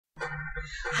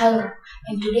Hello,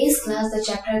 in today's class the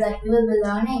chapter that we will be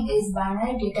learning is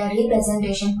Binary Data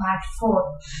Representation Part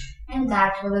 4. In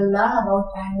that we will learn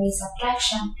about binary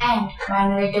subtraction and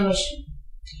binary division.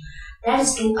 Let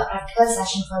us do a practical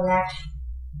session for that.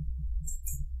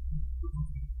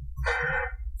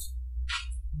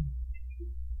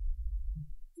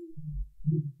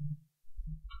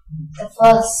 The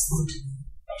first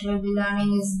that we will be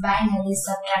learning is binary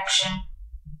subtraction.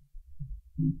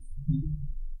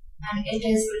 And it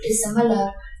is pretty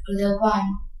similar to the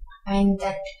one in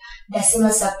that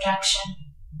decimal subtraction.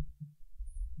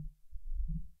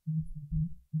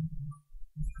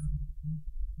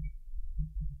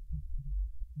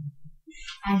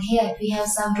 And here we have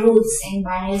some rules in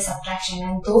binary subtraction,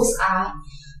 and those are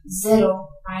 0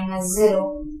 minus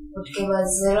 0 would give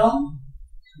us 0,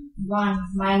 1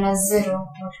 minus 0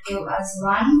 would give us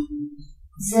 1,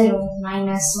 0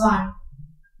 minus 1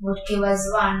 would give us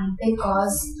 1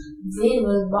 because we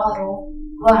will borrow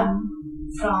 1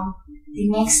 from the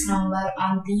next number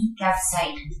on the left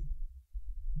side.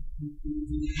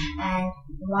 And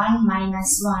 1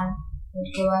 minus 1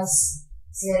 would give us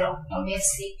 0,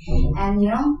 obviously. And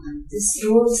these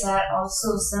rules are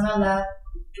also similar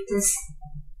to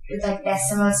the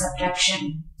decimal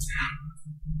subtraction.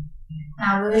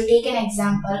 Now we will take an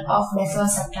example of decimal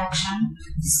subtraction.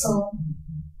 So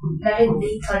let it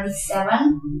be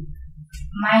 37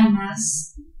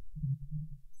 minus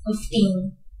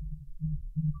 15.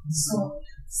 So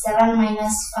 7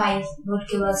 minus 5 would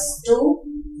give us 2.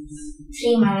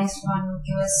 3 minus 1 would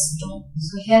give us 2.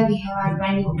 So here we have our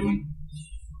 22.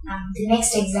 Now the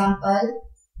next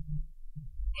example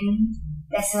in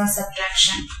decimal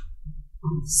subtraction.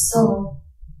 So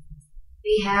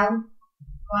we have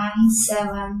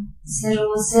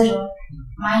 1700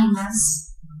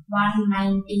 minus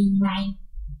 199.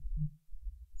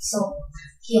 So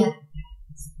here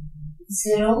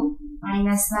 0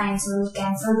 minus 9, so we will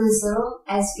cancel this 0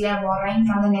 as we are borrowing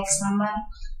from the next number,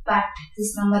 but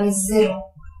this number is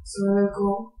 0, so we will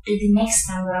go to the next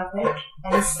number of it,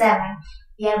 that is 7.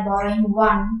 We are borrowing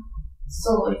 1,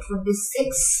 so it would be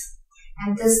 6,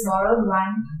 and this borrowed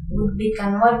 1 would be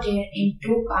converted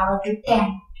into power to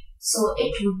 10, so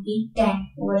it would be 10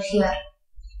 over here.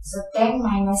 So 10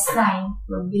 minus 9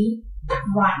 would be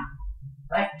 1,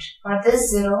 but for this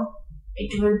 0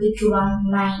 it will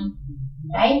become 9,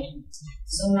 right?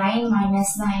 So 9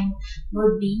 minus 9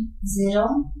 would be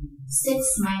 0,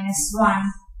 6 minus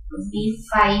 1 would be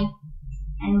 5,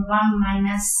 and 1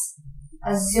 minus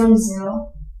assumed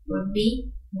 0 would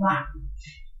be 1.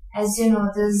 As you know,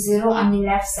 the 0 on the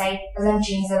left side doesn't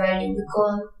change the value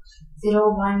because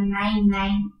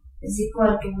 0199 is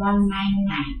equal to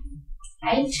 199.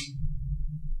 Right?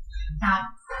 Now,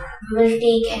 we will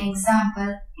take an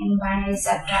example in binary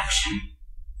subtraction.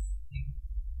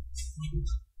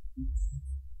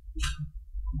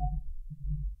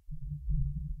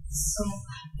 So,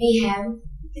 we have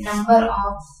the number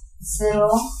of 0,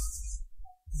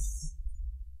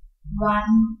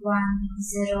 1, 1,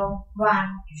 0,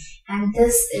 1, and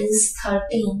this is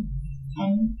 13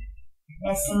 in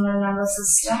decimal number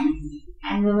system,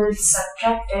 and we will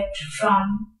subtract it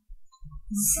from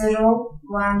 0,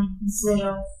 1,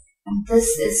 0, and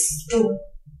this is 2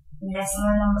 in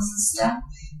decimal number system,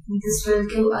 and this will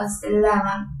give us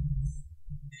 11.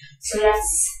 So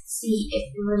let's see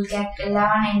if we will get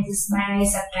 11 in this binary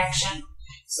subtraction.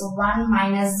 So 1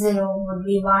 minus 0 would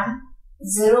be 1,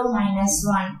 0 minus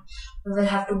 1 we will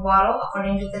have to borrow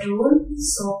according to the rule,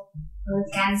 so we will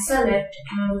cancel it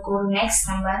and we will go to next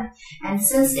number, and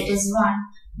since it is 1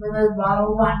 we will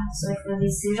borrow 1, so it will be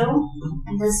 0,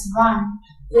 and this 1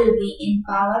 will be in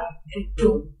power to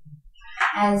 2.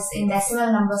 As in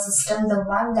decimal number system, the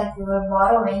 1 that we were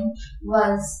borrowing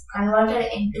was converted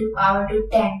into power to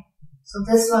 10. So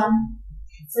this one,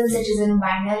 since it is in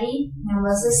binary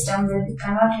number system, will be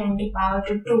converted into power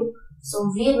to 2. So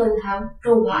we will have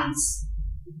 2 ones.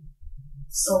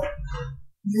 So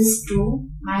this 2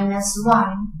 minus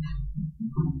 1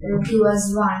 will give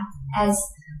us 1, as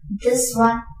this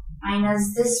 1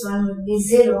 minus this 1 will be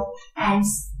 0, and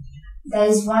there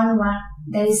is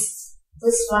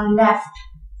this one left.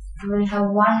 We will have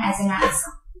 1 as an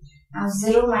answer. Now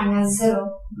 0 minus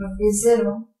 0 will be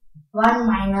 0, 1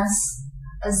 minus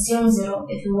assume 0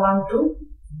 if you want to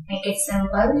make it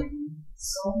simple.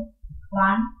 So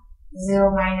 1,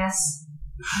 0 minus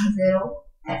 0,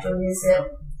 that will be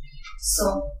 0.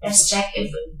 So let's check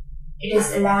if it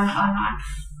is 11 or not.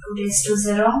 2 raised to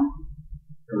 0, 2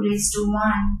 raised to 1,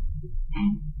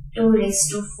 and 2 raised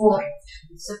to 4.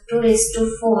 So 2 raised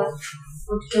to 4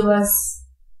 would give us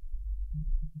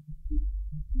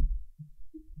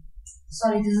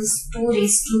sorry, this is 2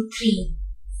 raised to 3.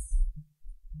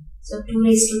 So 2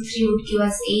 raised to 3 would give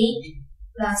us 8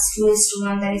 plus 2 raised to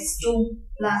 1, that is 2,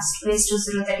 plus 2 raised to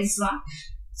 0, that is 1.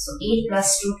 So 8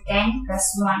 plus 2, 10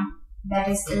 plus 1, that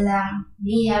is 11.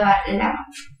 We have our 11.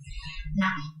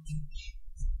 Now,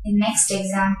 the next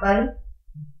example,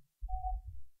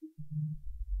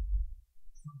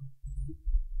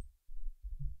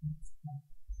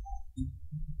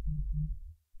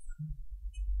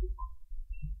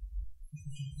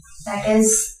 that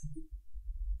is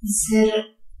 0,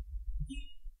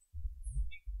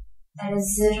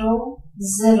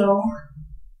 0,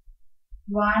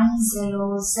 1,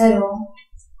 0, 0,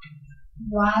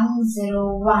 1,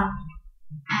 0, 1,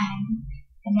 and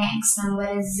the next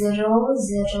number is 0,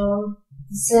 0,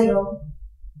 0,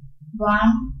 1,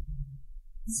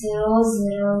 0,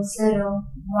 0, 0,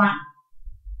 1.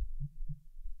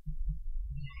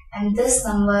 And this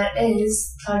number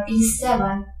is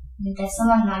 37, the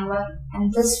decimal number,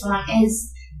 and this one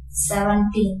is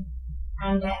 17,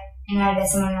 and in our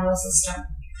decimal number system.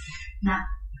 Now,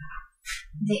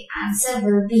 the answer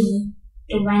will be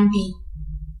 20.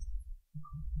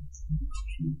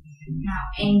 Now,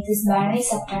 in this binary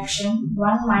subtraction,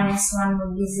 1 minus 1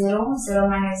 will be 0, 0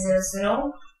 minus 0,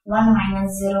 0, 1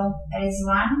 minus 0, that is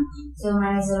 1, 0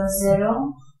 minus 0,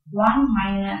 0,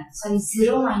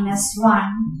 0 minus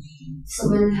 1, so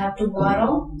we will have to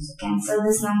borrow, so cancel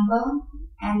this number,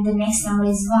 and the next number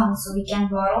is 1, so we can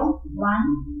borrow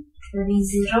 1, will be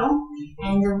 0,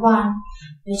 and the 1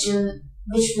 which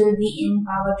will be in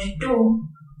power to 2,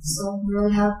 so we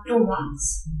will have 2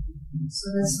 ones.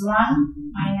 So this 1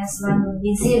 minus 1 will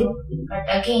be 0, but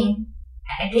again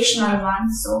additional 1,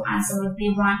 so answer will be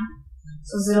 1.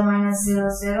 So 0 minus 0,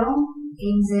 0,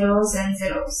 in zeros and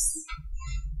zeros.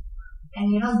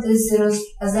 And this zeros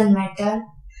doesn't matter.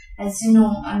 As you know,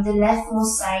 on the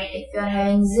leftmost side, if you are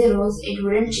having zeros, it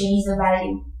wouldn't change the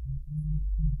value.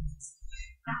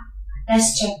 Now,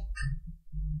 let's check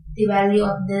the value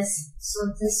of this. So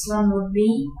this one would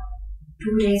be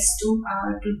 2 raised to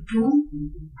power to 2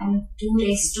 and 2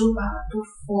 raised to power to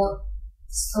 4.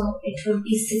 So it would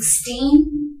be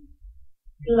 16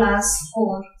 plus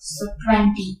 4, so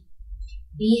 20.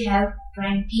 We have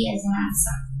 20 as an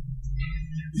answer.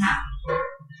 Now,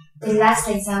 the last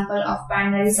example of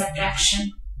binary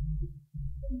subtraction.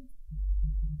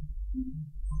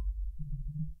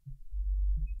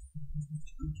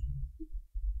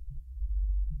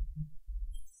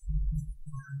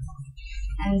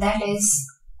 And that is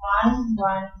 1,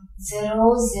 1,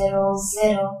 0, 0,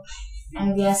 0,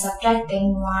 and we are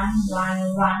subtracting 1,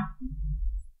 1, 1.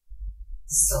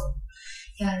 So,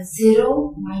 here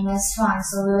 0 minus 1,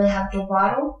 so we will have to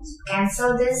borrow,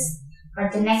 cancel this,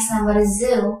 but the next number is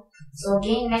 0, so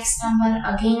again next number,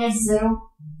 again it's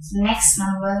 0, so next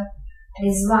number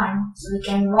is 1, so we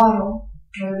can borrow,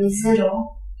 it will be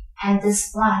 0, and this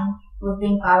 1 would be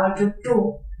in power to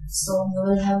 2, so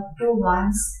we will have 2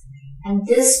 ones, and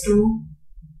these two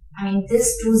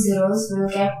zeros will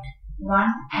get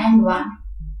 1 and 1.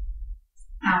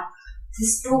 Now,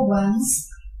 these 2 ones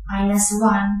minus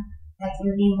 1, that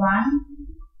will be 1,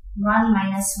 1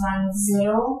 minus 1,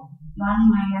 0, 1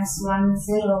 minus 1,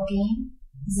 0 again,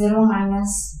 0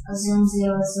 minus, assume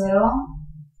 0, 0,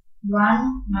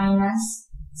 1 minus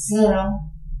 0,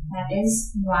 that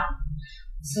is 1.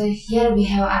 So here we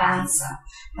have our answer,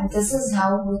 and this is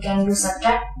how we can do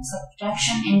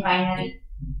subtraction in binary.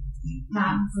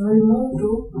 Now we will move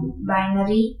to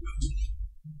binary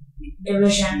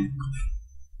division.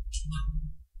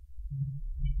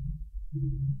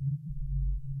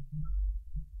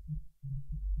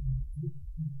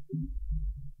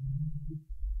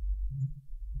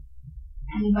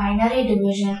 And binary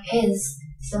division is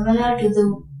similar to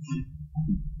the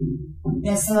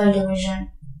decimal division.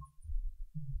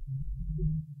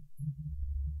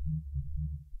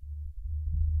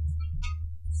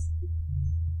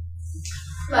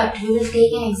 But we will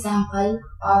take an example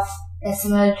of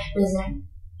decimal division,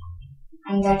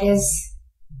 and that is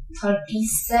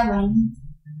 37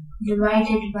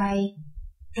 divided by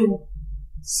 2.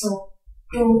 So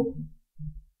 2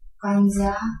 ones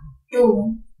are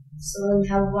 2, so we'll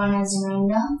have 1 as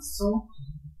remainder, so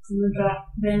we will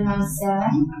bring on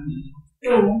 7,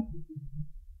 2,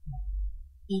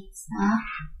 it's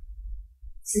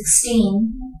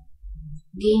 16,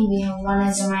 again we have 1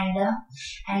 as remainder,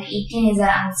 and 18 is our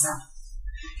answer.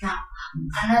 Now,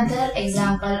 another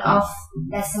example of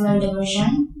decimal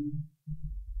division.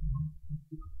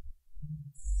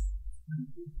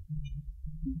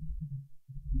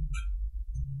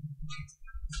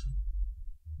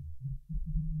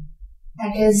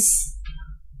 That is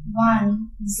 1,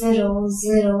 0,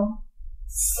 0,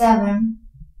 7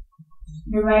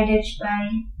 divided by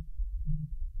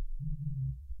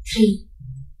 3.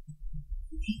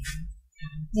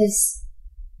 This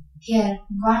here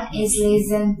 1 is less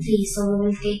than 3, so we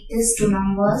will take these two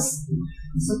numbers.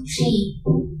 So 3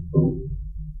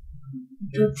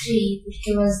 into 3 will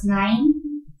give us 9.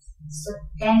 So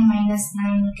 10 minus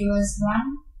 9 will give us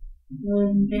 1. We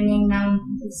will be bringing down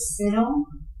this 0.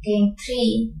 Again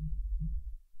 3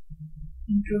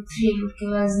 into 3 will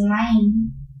give us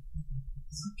 9.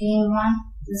 So again 1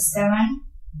 is 7.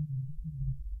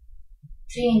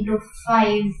 3 into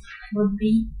 5 would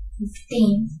be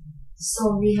 15.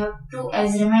 So we have 2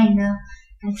 as remainder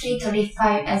and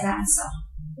 335 as answer.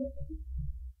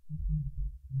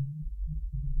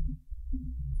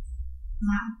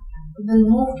 Now we will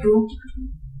move to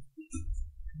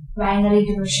binary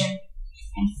division,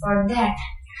 and for that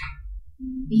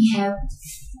we have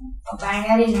a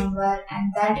binary number,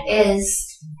 and that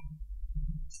is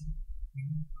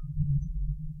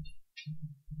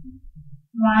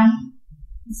 1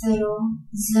 0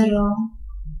 0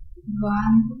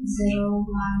 1 0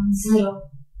 1 0,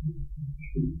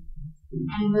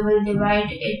 and we will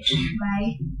divide it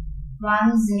by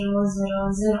 1 0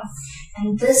 0 0,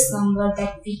 and this number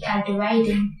that we are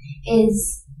dividing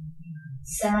is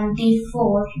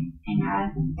 74 in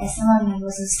our decimal number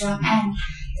system, and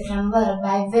the number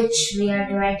by which we are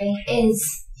dividing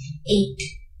is 8.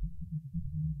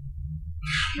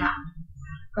 Now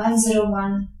 1 0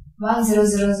 1 1 0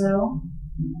 0 0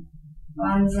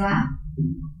 1 0.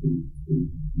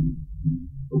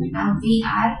 Now we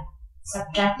are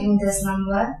subtracting this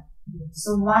number.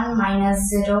 So 1 minus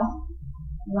 0,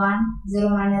 1, 0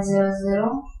 minus 0,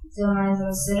 0, 0 minus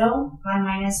 0, 0, 1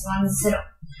 minus 1, 0.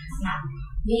 Now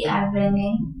we are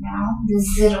bringing down this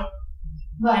 0,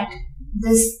 but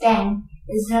this 10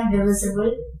 is not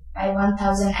divisible by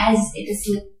 1000 as it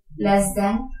is less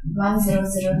than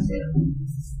 1000.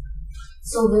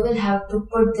 So we will have to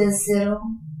put this 0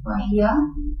 over here.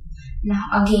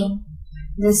 Now again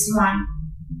this 1.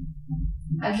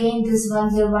 Again this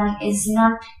 101 is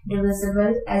not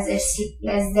divisible as it's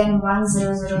less than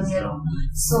 1000.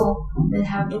 So we'll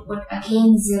have to put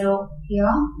again 0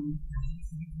 here.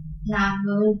 Now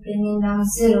we will bring in down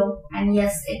 0, and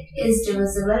yes, it is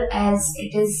divisible as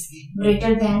it is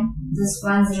greater than this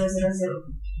 1000.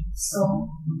 So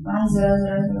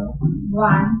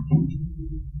 1001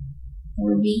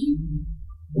 will be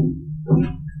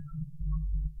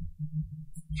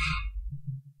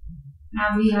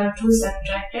now we have to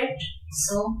subtract it.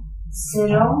 So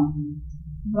 0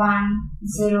 1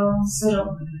 0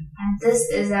 0, and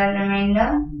this is our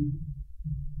remainder,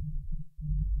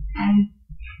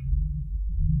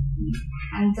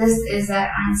 and this is our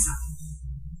answer.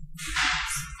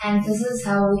 And this is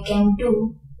how we can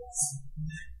do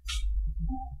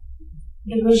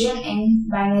division in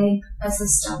binary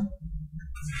system.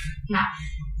 Now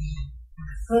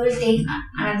we will take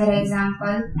another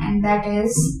example, and that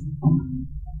is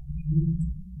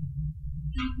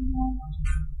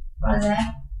for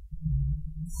that.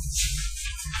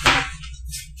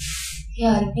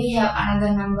 Here we have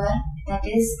another number, that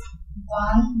is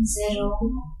 1 0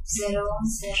 0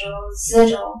 0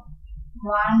 0 1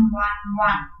 1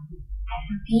 1, and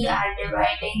we are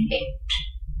dividing it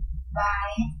by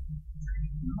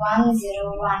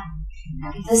 101,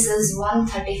 and this is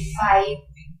 135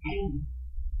 in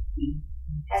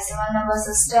decimal number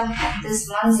system, and this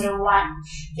 101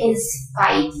 is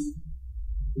 5.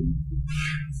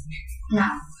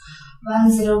 Now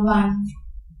 101,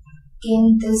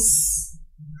 again this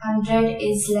 100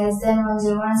 is less than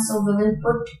 101, so we will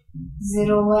put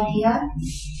 0 over here.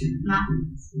 Now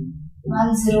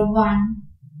 101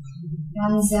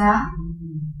 1 0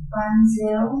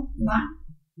 1. Now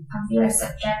we are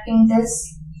subtracting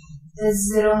this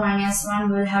 0 minus 1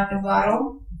 will have to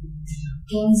borrow.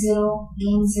 Gain 0,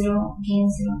 gain 0, gain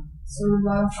 0. So we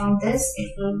borrow from this,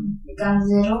 it will become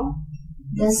 0.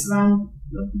 This one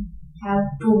will have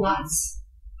 2 ones,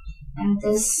 and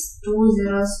this 2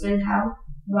 zeros will have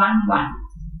 1 1.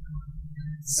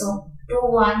 So 2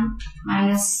 1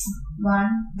 minus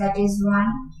 1, that is 1.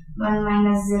 1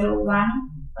 minus 0 1.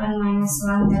 1 minus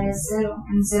 1, that is 0,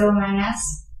 and 0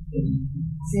 minus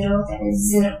 0, that is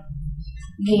 0.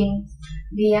 Again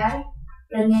we are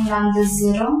bringing down this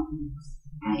 0,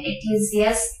 and it is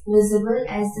yes visible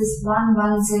as this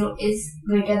 110 is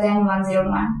greater than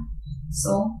 101.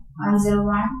 So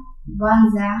 101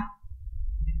 1 0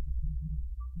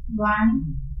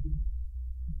 1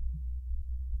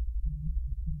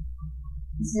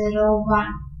 0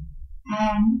 1,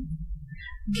 and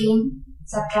again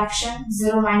subtraction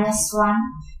 0 minus 1,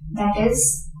 that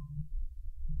is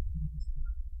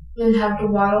we'll have to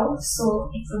borrow, so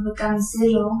it will become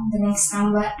 0, the next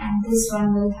number, and this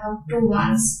one will have 2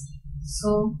 ones,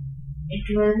 so it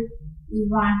will be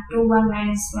 1. 2 1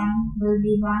 minus 1 will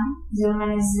be 1, 0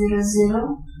 minus 0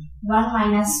 0, 1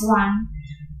 minus 1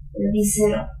 will be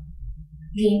 0.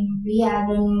 Again we are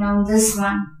bringing down this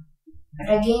one, but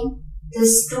again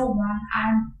this 2 1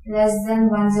 and less than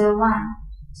 1 0 1,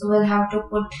 so we'll have to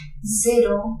put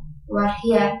 0 over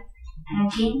here, and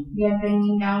again we are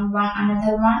bringing down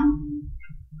another one,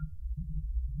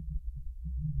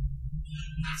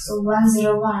 so 1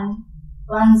 0 1,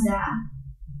 1 0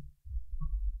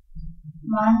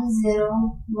 1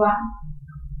 0 1.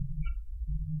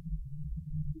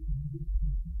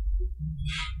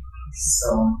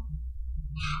 So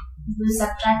we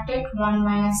subtract it, 1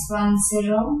 minus 1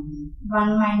 0,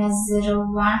 1 minus 0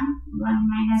 1, 1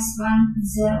 minus 1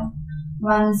 0,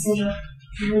 1 0.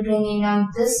 We will bring in down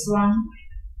this one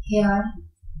here,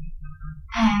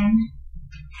 and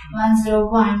 1 0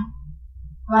 1,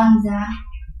 1 0,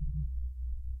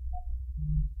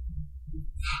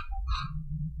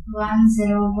 1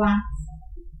 0 1,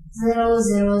 0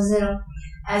 0 0,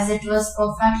 as it was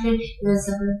perfectly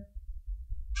divisible.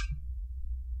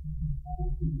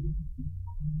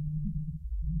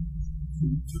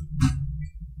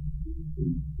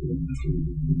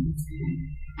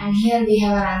 And here we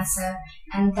have our answer,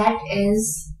 and that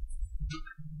is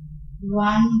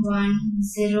 1 1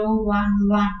 0 1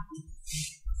 1.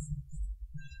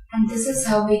 And this is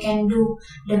how we can do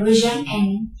division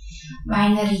in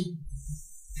binary.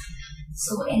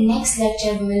 So in next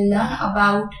lecture we will learn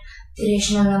about the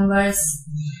rational numbers.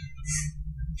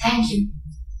 Thank you.